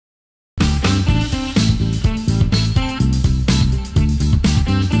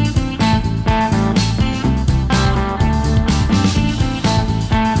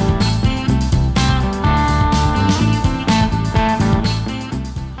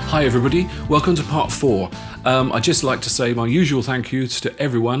Hi everybody, welcome to part 4. I'd just like to say my usual thank yous to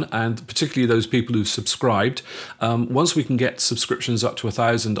everyone, and particularly those people who've subscribed. Once we can get subscriptions up to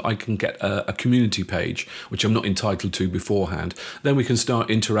 1,000, I can get a community page, which I'm not entitled to beforehand. Then we can start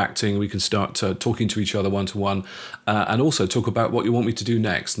interacting, we can start talking to each other one-to-one, and also talk about what you want me to do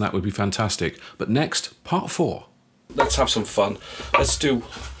next, and that would be fantastic. But next, part 4. Let's have some fun. Let's do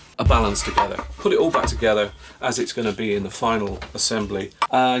a balance together. Put it all back together as it's going to be in the final assembly.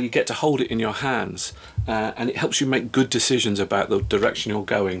 You get to hold it in your hands and it helps you make good decisions about the direction you're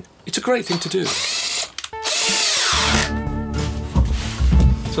going. It's a great thing to do.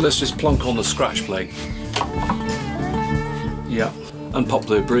 So let's just plonk on the scratch plate. Yeah, and pop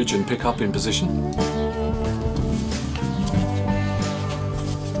the bridge and pick up in position.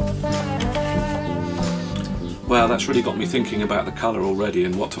 Well, that's really got me thinking about the colour already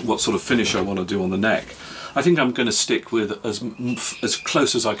and what sort of finish I want to do on the neck. I think I'm going to stick with as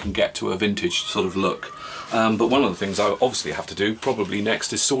close as I can get to a vintage sort of look. But one of the things I obviously have to do probably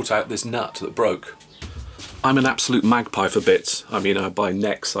next is sort out this nut that broke. I'm an absolute magpie for bits. I mean, I buy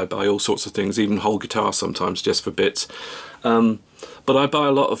necks, I buy all sorts of things, even whole guitars sometimes just for bits. But I buy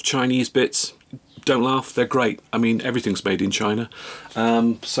a lot of Chinese bits. Don't laugh, they're great. I mean, everything's made in China.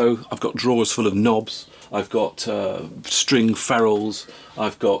 So I've got drawers full of knobs. I've got string ferrules,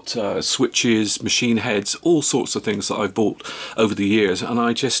 I've got switches, machine heads, all sorts of things that I've bought over the years, and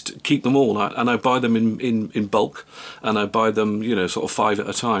I just keep them all, and I buy them in bulk, and I buy them, you know, sort of 5 at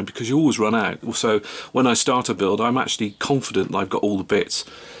a time, because you always run out. So when I start a build, I'm actually confident that I've got all the bits.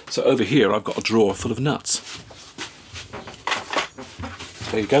 So over here I've got a drawer full of nuts.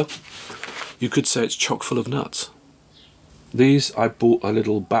 There you go. You could say it's chock full of nuts. These I bought a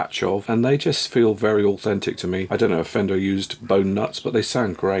little batch of, and they just feel very authentic to me. I don't know if Fender used bone nuts, but they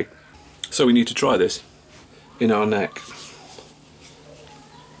sound great. So we need to try this in our neck.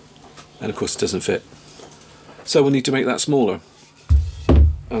 And of course it doesn't fit. So we need to make that smaller.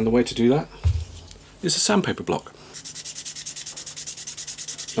 And the way to do that is a sandpaper block.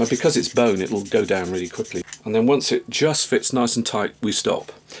 Now because it's bone, it will go down really quickly. And then once it just fits nice and tight, we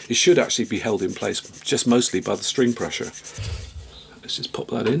stop. It should actually be held in place just mostly by the string pressure. Let's just pop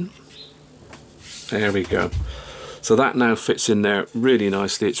that in. There we go. So that now fits in there really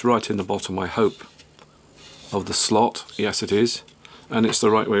nicely. It's right in the bottom, I hope, of the slot. Yes, it is. And it's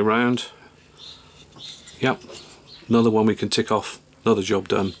the right way round. Yep. Another one we can tick off. Another job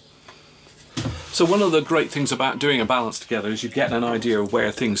done. So one of the great things about doing a balance together is you get an idea of where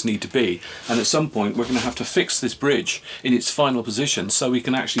things need to be, and at some point we're going to have to fix this bridge in its final position so we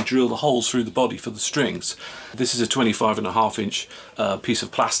can actually drill the holes through the body for the strings. This is a 25.5-inch piece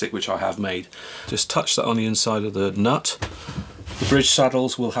of plastic which I have made. Just touch that on the inside of the nut. The bridge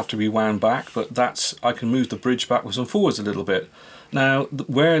saddles will have to be wound back, but I can move the bridge backwards and forwards a little bit. Now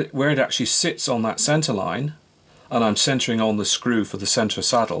where it actually sits on that centre line, and I'm centering on the screw for the centre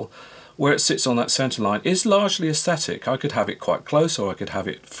saddle, where it sits on that centre line is largely aesthetic. I could have it quite close, or I could have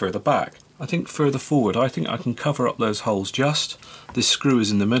it further back. I think further forward, I think I can cover up those holes just. This screw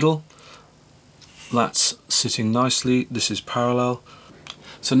is in the middle. That's sitting nicely. This is parallel.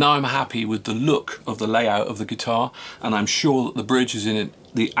 So now I'm happy with the look of the layout of the guitar, and I'm sure that the bridge is in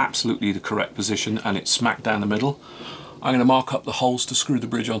absolutely the correct position, and it's smack down the middle. I'm going to mark up the holes to screw the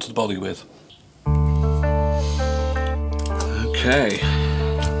bridge onto the body with. Okay.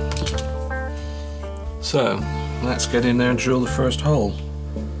 So, let's get in there and drill the first hole.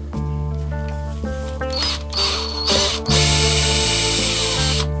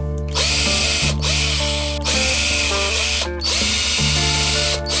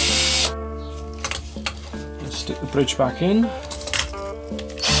 Let's stick the bridge back in.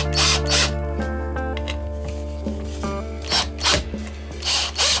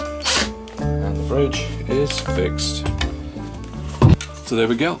 And the bridge is fixed. So there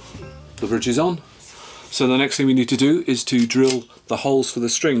we go. The bridge is on. So the next thing we need to do is to drill the holes for the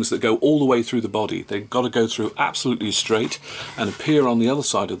strings that go all the way through the body. They've got to go through absolutely straight and appear on the other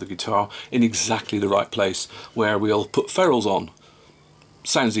side of the guitar in exactly the right place where we'll put ferrules on.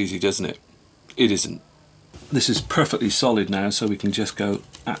 Sounds easy, doesn't it? It isn't. This is perfectly solid now, so we can just go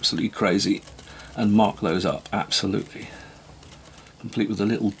absolutely crazy and mark those up, absolutely. Complete with a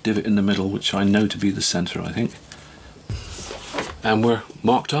little divot in the middle, which I know to be the centre, I think. And we're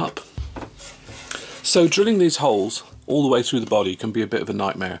marked up. So drilling these holes all the way through the body can be a bit of a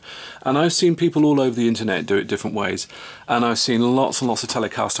nightmare, and I've seen people all over the internet do it different ways, and I've seen lots and lots of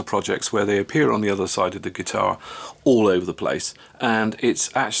Telecaster projects where they appear on the other side of the guitar all over the place, and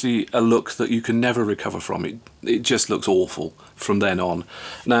it's actually a look that you can never recover from. It just looks awful from then on.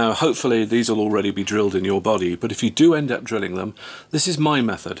 Now hopefully these will already be drilled in your body, but if you do end up drilling them, this is my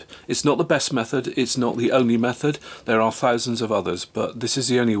method. It's not the best method, it's not the only method, there are thousands of others, but this is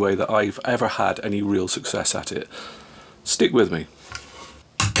the only way that I've ever had any real success at it. Stick with me.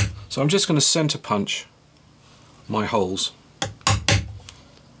 So I'm just going to centre punch my holes,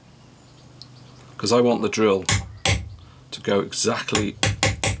 because I want the drill to go exactly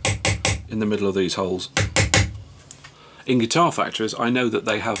in the middle of these holes. In guitar factories, I know that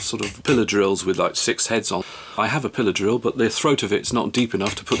they have sort of pillar drills with like 6 heads on. I have a pillar drill, but the throat of it's not deep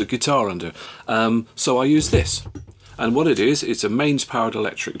enough to put the guitar under. So I use this. And what it is, it's a mains powered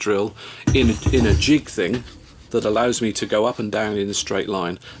electric drill in a jig thing that allows me to go up and down in a straight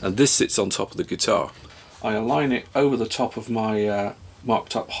line. And this sits on top of the guitar. I align it over the top of my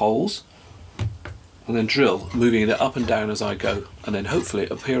marked up holes, and then drill, moving it up and down as I go, and then hopefully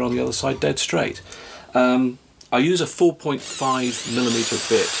it'll appear on the other side dead straight. I use a 4.5mm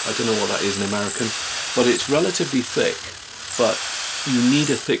bit. I don't know what that is in American, but it's relatively thick, but you need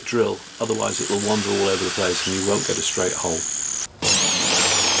a thick drill, otherwise it will wander all over the place and you won't get a straight hole.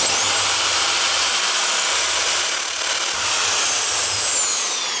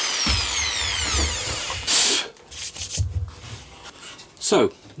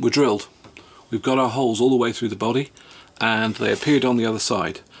 So, we're drilled. We've got our holes all the way through the body, and they appeared on the other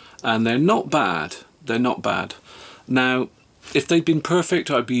side. And they're not bad. They're not bad. Now, if they'd been perfect,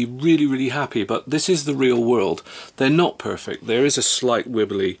 I'd be really, really happy, but this is the real world. They're not perfect. There is a slight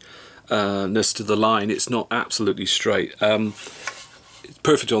wibbliness to the line. It's not absolutely straight. It's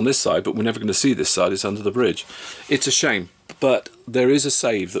perfect on this side, but we're never going to see this side. It's under the bridge. It's a shame, but there is a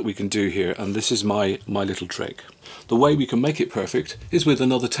save that we can do here, and this is my little trick. The way we can make it perfect is with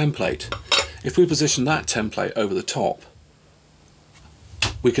another template. If we position that template over the top,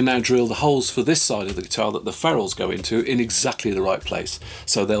 we can now drill the holes for this side of the guitar that the ferrules go into in exactly the right place.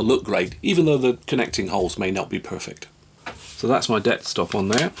 So they'll look great, even though the connecting holes may not be perfect. So that's my dead stop on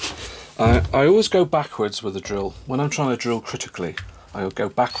there. I always go backwards with the drill. When I'm trying to drill critically, I'll go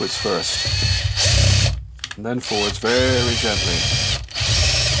backwards first, and then forwards very gently.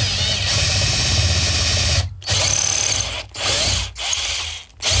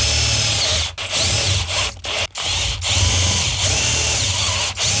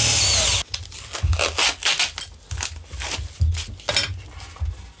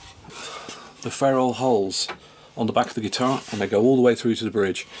 The ferrule holes on the back of the guitar, and they go all the way through to the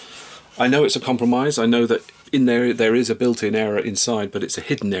bridge. I know it's a compromise. I know that in there is a built-in error inside, but it's a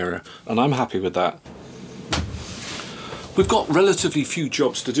hidden error, and I'm happy with that. We've got relatively few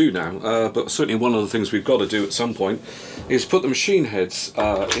jobs to do now, but certainly one of the things we've got to do at some point is put the machine heads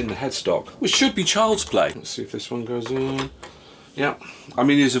in the headstock, which should be child's play. Let's see if this one goes in. Yeah, I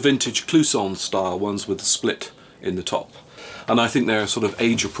mean these are vintage Clousson style ones with the split in the top. And I think they're sort of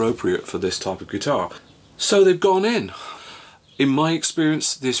age appropriate for this type of guitar. So they've gone in. In my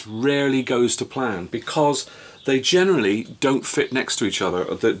experience, this rarely goes to plan because they generally don't fit next to each other.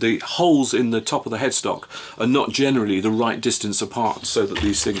 The holes in the top of the headstock are not generally the right distance apart so that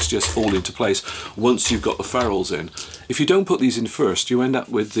these things just fall into place once you've got the ferrules in. If you don't put these in first, you end up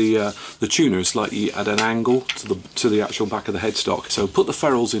with the tuners slightly at an angle to the actual back of the headstock. So put the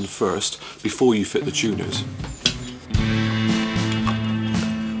ferrules in first before you fit the tuners.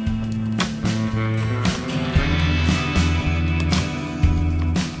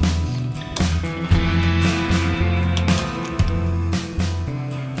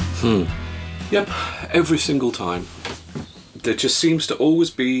 Yep, every single time. There just seems to always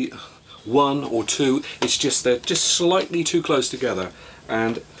be one or two. It's just they're just slightly too close together,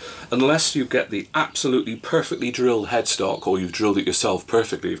 and unless you get the absolutely perfectly drilled headstock, or you've drilled it yourself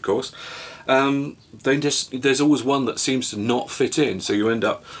perfectly, of course, there's always one that seems to not fit in. So you end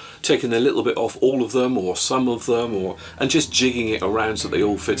up taking a little bit off all of them, or some of them, and just jigging it around so they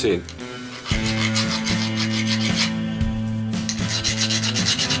all fit in.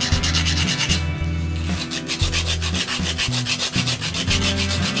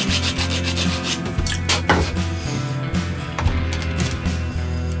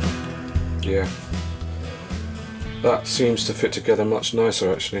 Yeah, that seems to fit together much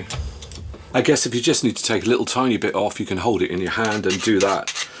nicer actually. I guess if you just need to take a little tiny bit off, you can hold it in your hand and do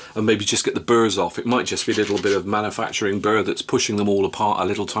that, and maybe just get the burrs off. It might just be a little bit of manufacturing burr that's pushing them all apart a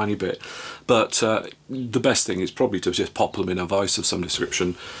little tiny bit, but the best thing is probably to just pop them in a vise of some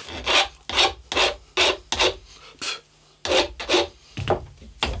description.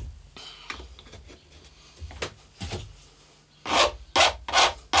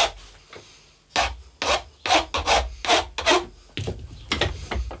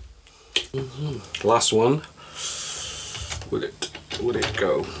 Last one. Will it would it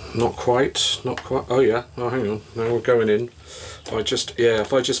go? Not quite, not quite. Oh yeah, oh hang on, now we're going in.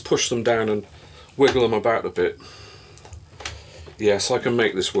 If I just push them down and wiggle them about a bit. Yes, I can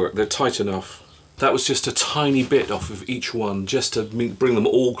make this work. They're tight enough. That was just a tiny bit off of each one, just to bring them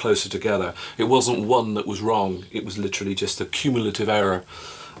all closer together. It wasn't one that was wrong, it was literally just a cumulative error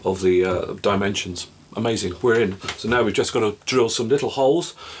of the dimensions. Amazing, we're in. So now we've just got to drill some little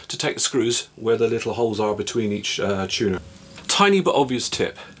holes to take the screws where the little holes are between each tuner. Tiny but obvious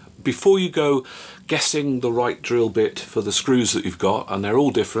tip. Before you go guessing the right drill bit for the screws that you've got, and they're all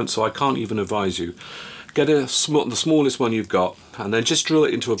different, so I can't even advise you, get the smallest one you've got and then just drill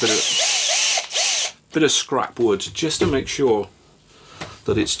it into a bit of scrap wood, just to make sure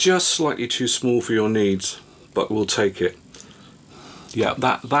that it's just slightly too small for your needs, but we'll take it. Yeah,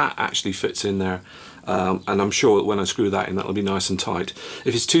 that actually fits in there, and I'm sure that when I screw that in, that'll be nice and tight.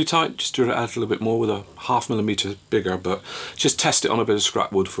 If it's too tight, just drill it out a little bit more with a 0.5 millimeter bigger, but just test it on a bit of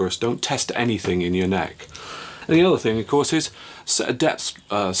scrap wood first. Don't test anything in your neck. And the other thing, of course, is set a depth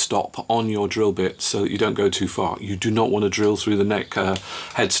stop on your drill bit so that you don't go too far. You do not want to drill through the neck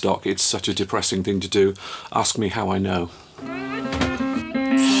headstock. It's such a depressing thing to do. Ask me how I know.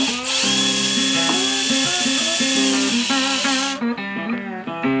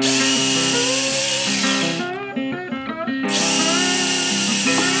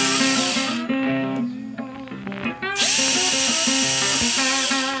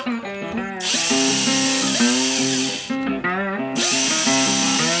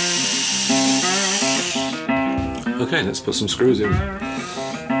 Okay, let's put some screws in.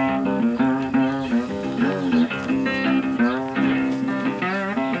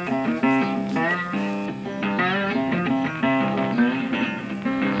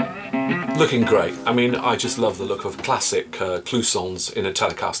 Looking great. I mean, I just love the look of classic cloisons in a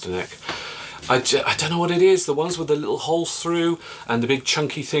Telecaster neck. I don't know what it is, the ones with the little holes through and the big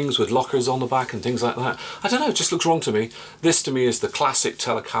chunky things with lockers on the back and things like that. I don't know, it just looks wrong to me. This to me is the classic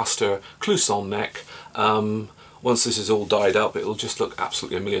Telecaster cloison neck. Once this is all dyed up, it'll just look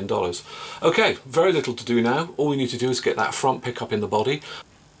absolutely $1 million. Okay, very little to do now. All we need to do is get that front pickup in the body.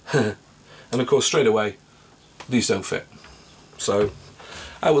 And of course, straight away, these don't fit. So,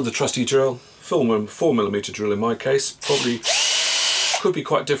 out with the trusty drill, 4mm drill in my case. Probably could be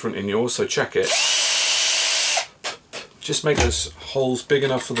quite different in yours, so check it. Just make those holes big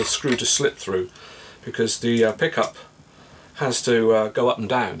enough for the screw to slip through, because the pickup has to go up and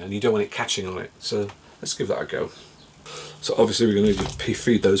down, and you don't want it catching on it. So let's give that a go. So obviously we're going to need to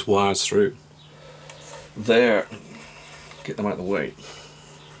feed those wires through there, get them out of the way.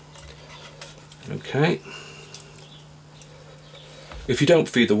 Okay. If you don't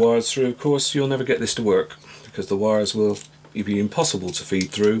feed the wires through, of course, you'll never get this to work, because the wires will be impossible to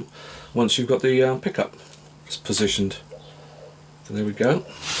feed through once you've got the pickup positioned. So there we go.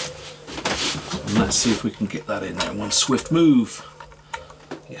 And let's see if we can get that in there. One swift move.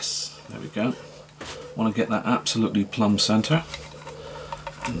 Yes, there we go. Want to get that absolutely plumb center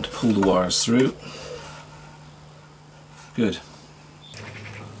and pull the wires through. Good.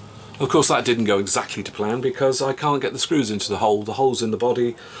 Of course, that didn't go exactly to plan, because I can't get the screws into the hole. The holes in the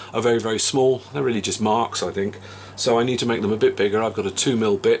body are very, very small. They're really just marks, I think. So I need to make them a bit bigger. I've got a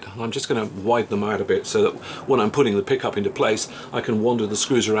 2mm bit, and I'm just going to widen them out a bit so that when I'm putting the pickup into place, I can wander the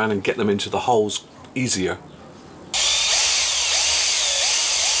screws around and get them into the holes easier.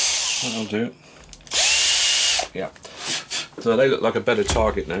 That'll do. Yeah. So they look like a better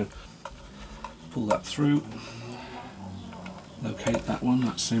target now. Pull that through. Locate that one,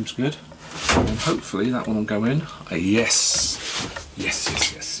 that seems good. And hopefully that one will go in. Yes! Yes,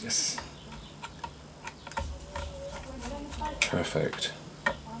 yes, yes, yes. Perfect.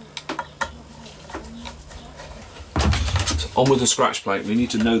 So on with the scratch plate. We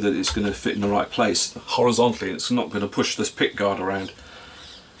need to know that it's going to fit in the right place. Horizontally, it's not going to push this pick guard around.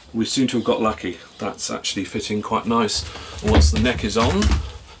 We seem to have got lucky. That's actually fitting quite nice. And once the neck is on,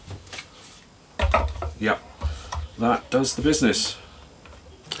 yep, that does the business.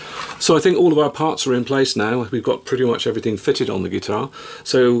 So I think all of our parts are in place now. We've got pretty much everything fitted on the guitar.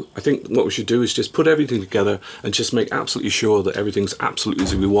 So I think what we should do is just put everything together and just make absolutely sure that everything's absolutely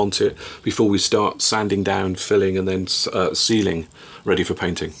as we want it before we start sanding down, filling, and then sealing, ready for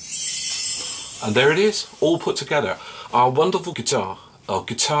painting. And there it is, all put together. Our wonderful guitar. A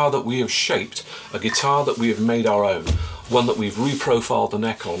guitar that we have shaped, a guitar that we have made our own, one that we've reprofiled the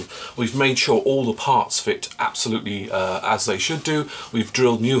neck on. We've made sure all the parts fit absolutely as they should do. We've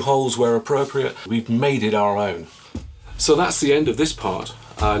drilled new holes where appropriate. We've made it our own. So that's the end of this part.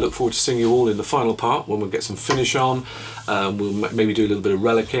 I look forward to seeing you all in the final part when we'll get some finish on. We'll maybe do a little bit of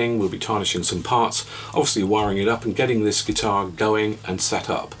relicking, we'll be tarnishing some parts, obviously wiring it up and getting this guitar going and set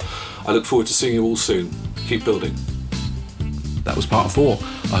up. I look forward to seeing you all soon. Keep building. That was part 4.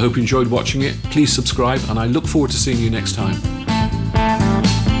 I hope you enjoyed watching it. Please subscribe and I look forward to seeing you next time.